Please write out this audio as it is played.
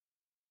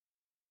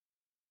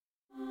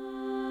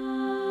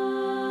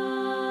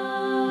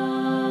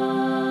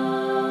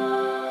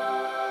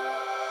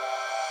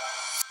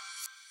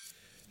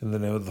In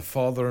the name of the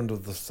Father, and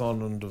of the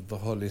Son, and of the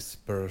Holy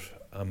Spirit.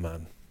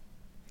 Amen.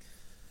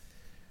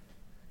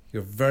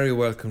 You're very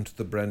welcome to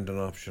the Brendan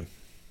Option,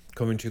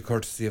 coming to you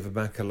courtesy of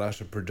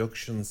Immaculata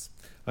Productions.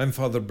 I'm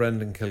Father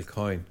Brendan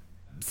Kilcoyne.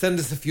 Send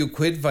us a few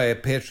quid via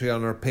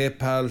Patreon or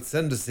PayPal.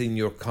 Send us in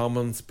your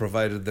comments,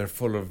 provided they're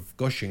full of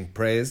gushing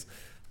praise.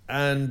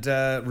 And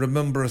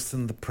remember us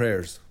in the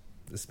prayers,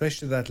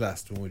 especially that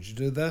last one. Would you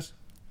do that?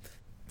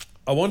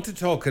 I want to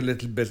talk a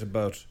little bit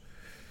about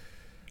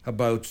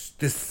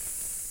this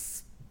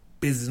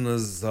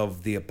business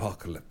of the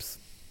apocalypse,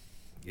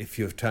 if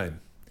you have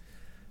time.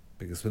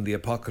 Because when the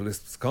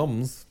apocalypse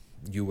comes,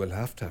 you will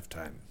have to have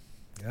time.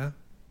 Yeah?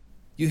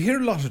 You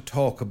hear a lot of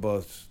talk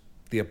about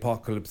the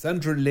apocalypse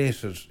and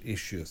related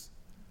issues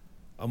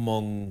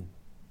among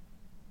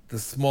the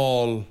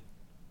small,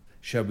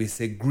 shall we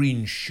say,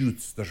 green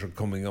shoots that are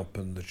coming up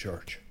in the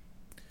church.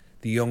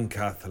 The young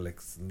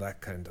Catholics and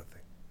that kind of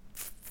thing.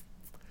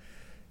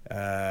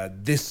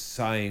 This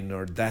sign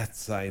or that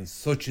sign,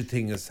 such a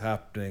thing is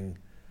happening.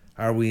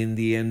 Are we in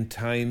the end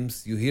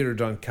times? You hear it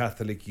on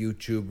Catholic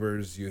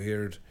YouTubers, you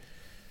hear it,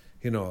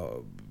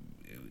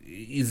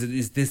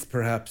 is this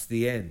perhaps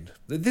the end?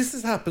 This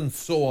has happened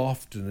so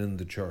often in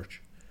the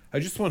church. I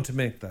just want to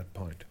make that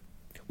point.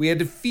 We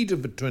had a feat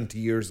of it 22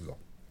 years ago,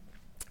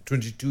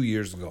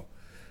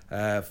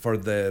 for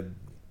the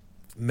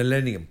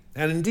millennium.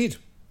 And indeed,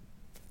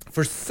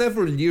 for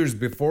several years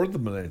before the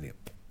millennium,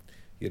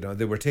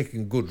 they were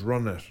taking good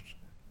run at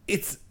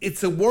it.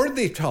 It's a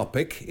worthy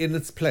topic in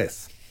its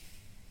place.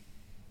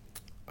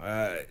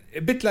 A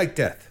bit like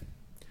death.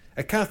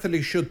 A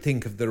Catholic should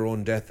think of their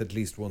own death at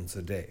least once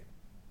a day.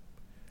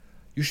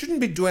 You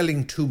shouldn't be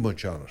dwelling too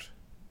much on it.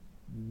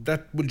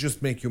 That will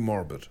just make you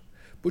morbid.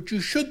 But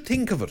you should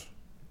think of it.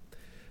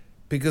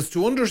 Because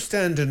to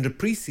understand and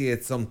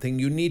appreciate something,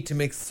 you need to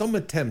make some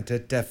attempt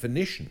at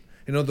definition.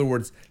 In other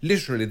words,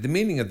 literally, the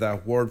meaning of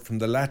that word from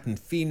the Latin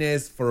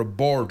fines, for a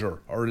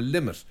border or a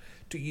limit.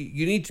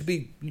 You need to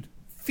be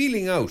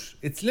feeling out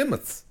its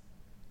limits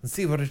and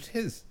see what it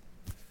is.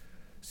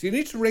 So you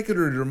need to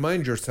regularly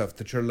remind yourself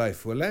that your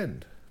life will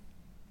end.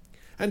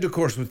 And of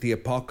course, with the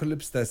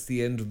apocalypse, that's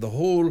the end of the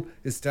whole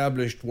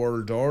established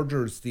world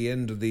order. It's the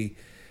end of the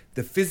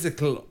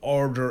physical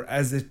order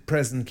as it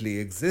presently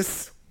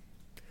exists,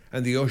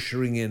 and the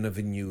ushering in of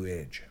a new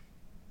age.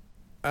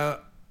 I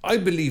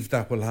believe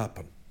that will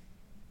happen.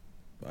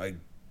 I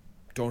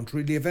don't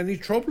really have any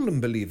trouble in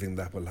believing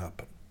that will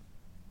happen.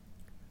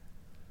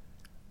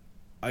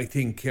 I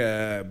think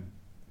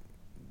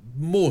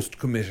most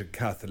committed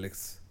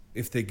Catholics,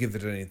 if they give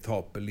it any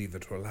thought, believe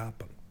it will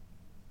happen.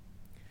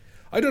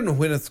 I don't know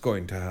when it's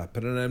going to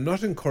happen, and I'm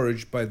not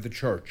encouraged by the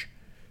church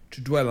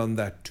to dwell on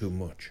that too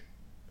much.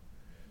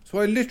 So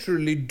I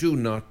literally do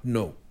not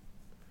know.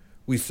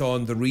 We saw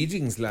in the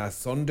readings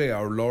last Sunday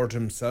our Lord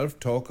himself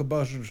talk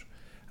about it,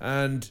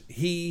 and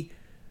he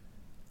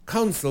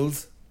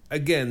counsels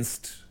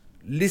against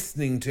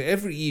listening to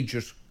every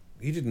Egypt.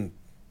 He didn't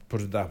put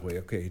it that way,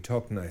 okay, he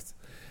talked nice.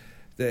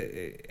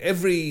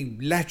 Every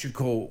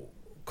Lachico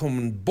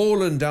coming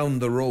bowling down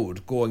the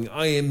road going,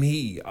 I am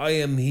he, I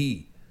am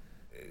he.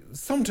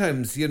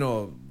 Sometimes,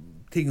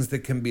 things that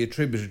can be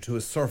attributed to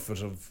a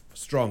surfeit of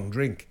strong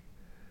drink.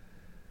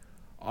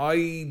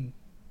 I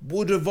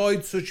would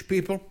avoid such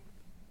people.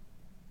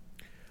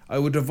 I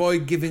would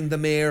avoid giving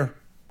them air,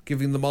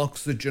 giving them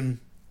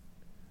oxygen.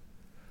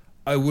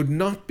 I would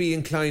not be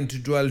inclined to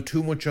dwell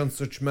too much on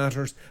such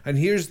matters. And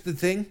here's the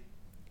thing.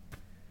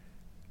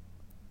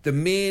 The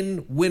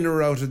main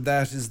winner out of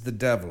that is the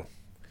devil.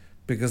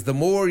 Because the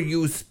more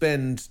you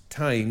spend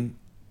time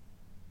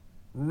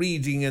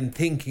reading and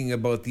thinking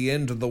about the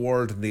end of the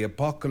world and the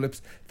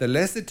apocalypse, the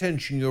less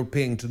attention you're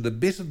paying to the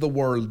bit of the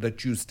world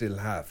that you still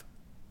have.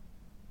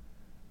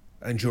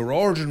 And your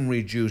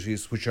ordinary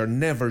duties, which are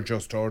never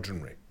just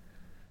ordinary.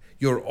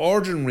 Your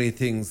ordinary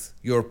things,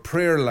 your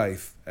prayer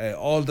life,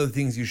 all the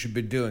things you should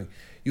be doing,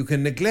 you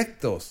can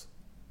neglect those.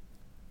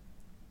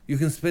 You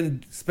can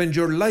spend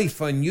your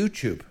life on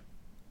YouTube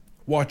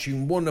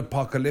watching one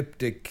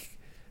apocalyptic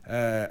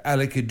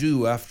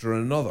alakadoo after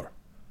another.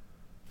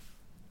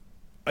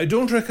 I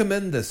don't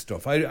recommend this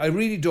stuff. I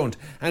really don't.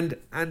 And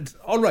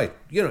all right,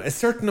 a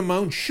certain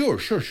amount, sure.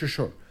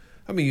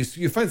 I mean,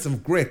 you find some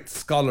great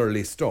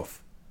scholarly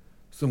stuff,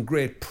 some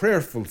great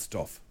prayerful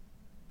stuff.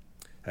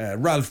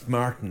 Ralph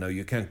Martin, now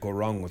you can't go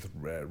wrong with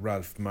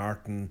Ralph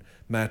Martin,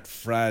 Matt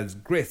Fradd's,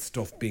 great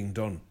stuff being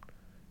done.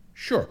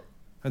 Sure,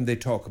 and they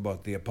talk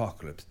about the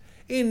apocalypse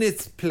in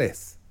its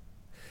place.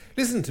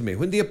 Listen to me,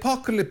 when the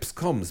apocalypse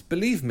comes,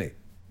 believe me,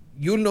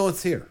 you'll know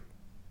it's here.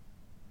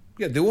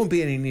 Yeah, there won't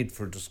be any need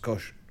for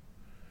discussion.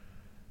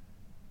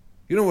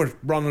 You know what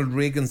Ronald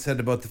Reagan said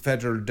about the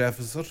federal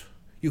deficit?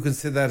 You can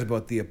say that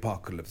about the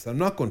apocalypse. I'm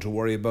not going to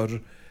worry about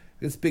it.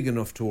 It's big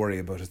enough to worry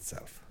about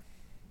itself.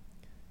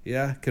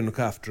 Yeah, can look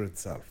after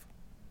itself.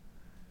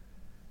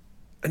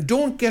 And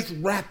don't get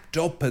wrapped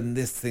up in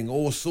this thing.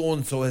 Oh,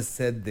 so-and-so has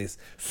said this.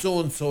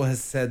 So-and-so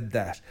has said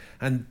that.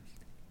 And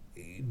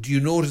do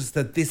you notice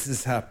that this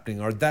is happening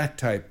or that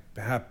type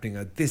happening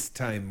at this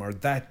time or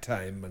that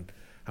time?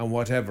 and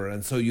whatever.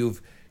 And so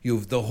you've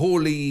the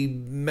holy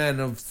man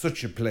of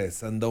such a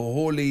place, and the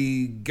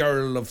holy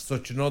girl of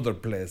such another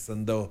place,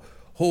 and the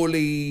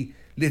holy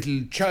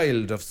little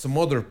child of some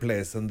other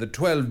place, and the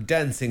 12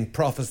 dancing,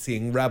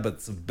 prophesying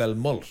rabbits of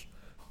Belmullet.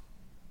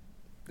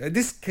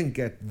 This can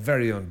get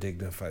very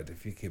undignified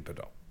if you keep it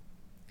up.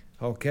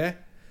 Okay?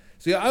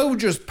 So yeah, I would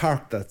just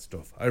park that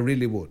stuff. I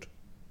really would.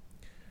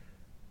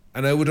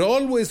 And I would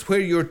always, where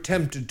you're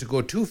tempted to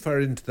go too far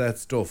into that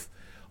stuff,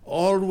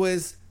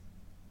 always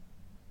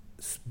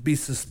be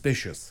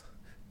suspicious,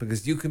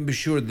 because you can be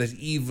sure that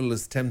evil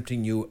is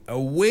tempting you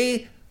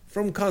away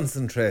from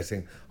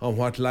concentrating on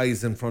what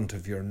lies in front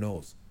of your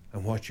nose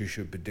and what you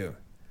should be doing.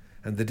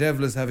 And the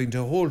devil is having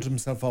to hold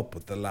himself up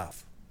with the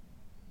laugh.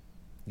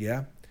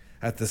 Yeah?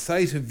 At the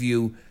sight of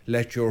you,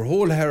 let your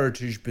whole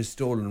heritage be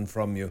stolen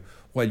from you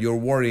while you're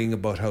worrying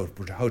about how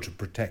to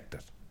protect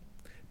it.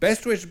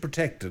 Best way to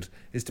protect it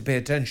is to pay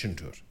attention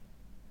to it.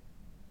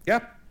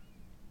 Yep,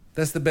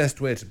 that's the best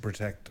way to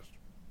protect it.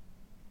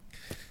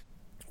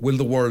 Will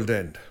the world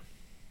end?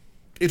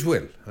 It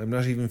will. I'm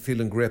not even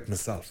feeling great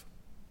myself.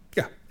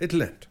 Yeah,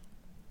 it'll end.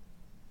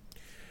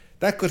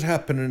 That could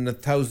happen in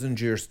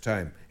 1,000 years'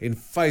 time, in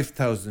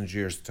 5,000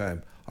 years'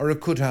 time, or it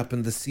could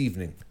happen this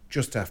evening,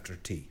 just after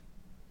tea.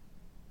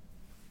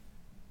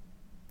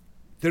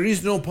 There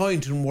is no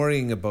point in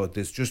worrying about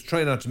this. Just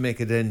try not to make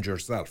it end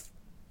yourself.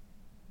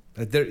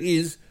 There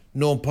is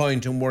no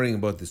point in worrying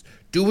about this.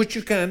 Do what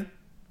you can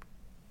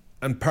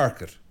and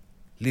park it.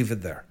 Leave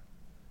it there.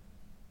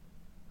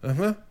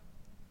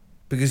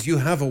 Because you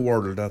have a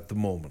world at the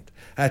moment.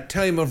 At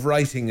time of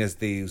writing, as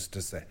they used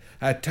to say.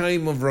 At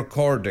time of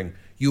recording,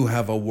 you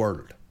have a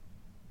world.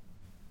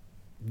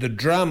 The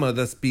drama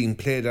that's being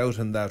played out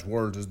in that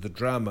world is the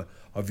drama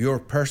of your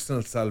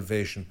personal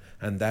salvation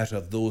and that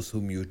of those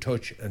whom you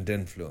touch and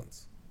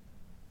influence.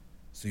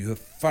 So you have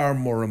far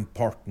more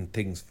important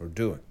things for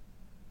doing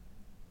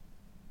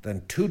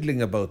than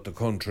toodling about the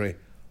country,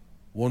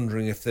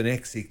 wondering if the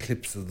next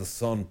eclipse of the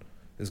sun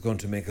is going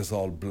to make us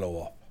all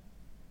blow up.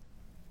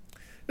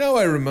 Now,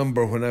 I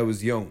remember when I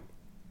was young,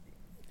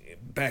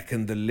 back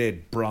in the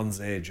late Bronze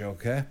Age,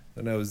 okay,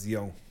 when I was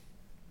young,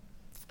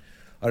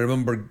 I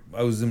remember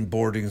I was in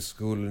boarding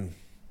school in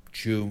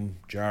Tuam,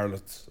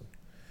 Jarlath,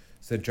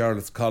 St.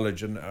 Jarlath's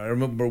College, and I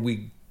remember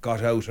we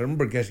got out. I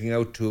remember getting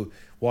out to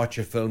watch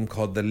a film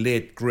called The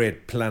Late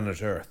Great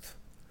Planet Earth.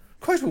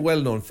 Quite a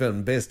well-known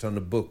film based on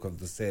a book of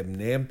the same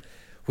name,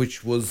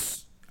 which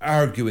was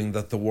arguing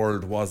that the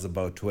world was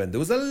about to end. There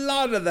was a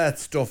lot of that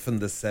stuff in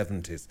the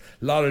 70s.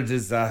 A lot of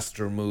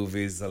disaster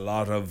movies, a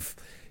lot of,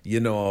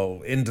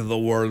 into the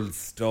world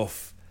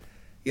stuff.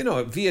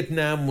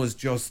 Vietnam was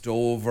just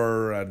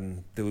over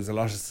and there was a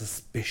lot of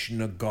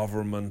suspicion of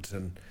government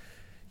and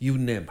you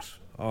name it,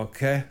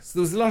 okay? So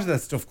there was a lot of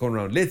that stuff going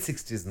around, late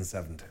 60s and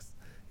 70s,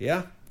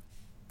 yeah?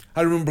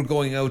 I remember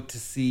going out to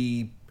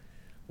see,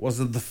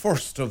 was it the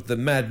first of the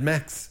Mad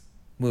Max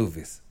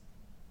movies?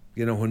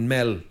 When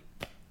Mel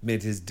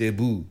made his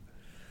debut.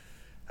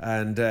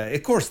 And,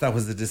 of course, that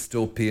was a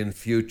dystopian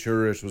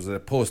future. It was a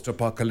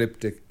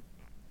post-apocalyptic,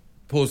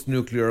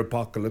 post-nuclear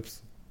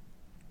apocalypse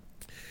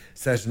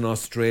set in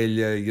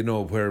Australia,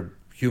 where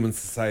human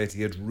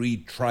society had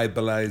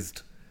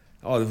re-tribalized.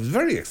 Oh, it was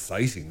very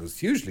exciting. It was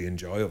hugely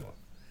enjoyable.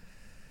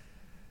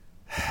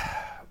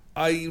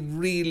 I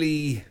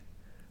really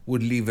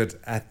would leave it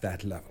at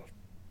that level.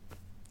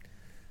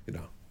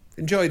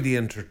 Enjoy the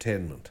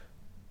entertainment,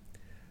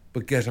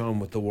 but get on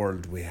with the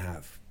world we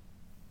have.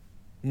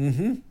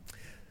 The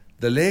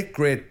late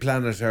great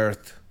planet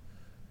Earth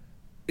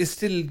is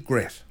still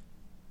great.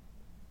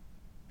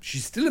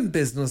 She's still in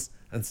business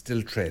and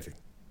still trading.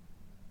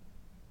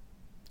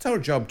 It's our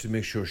job to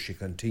make sure she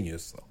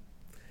continues so.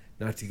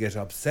 Not to get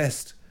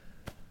obsessed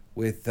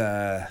with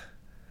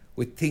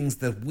things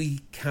that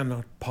we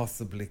cannot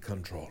possibly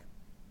control.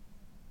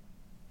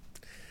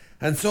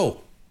 And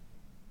so,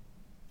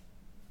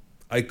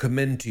 I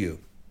commend to you,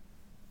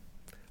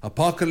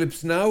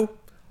 apocalypse now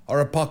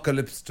or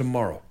apocalypse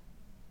tomorrow.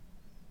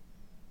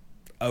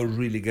 I'll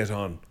really get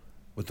on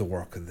with the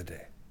work of the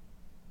day.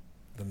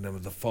 In the name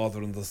of the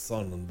Father and the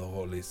Son and the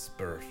Holy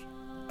Spirit.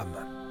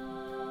 Amen.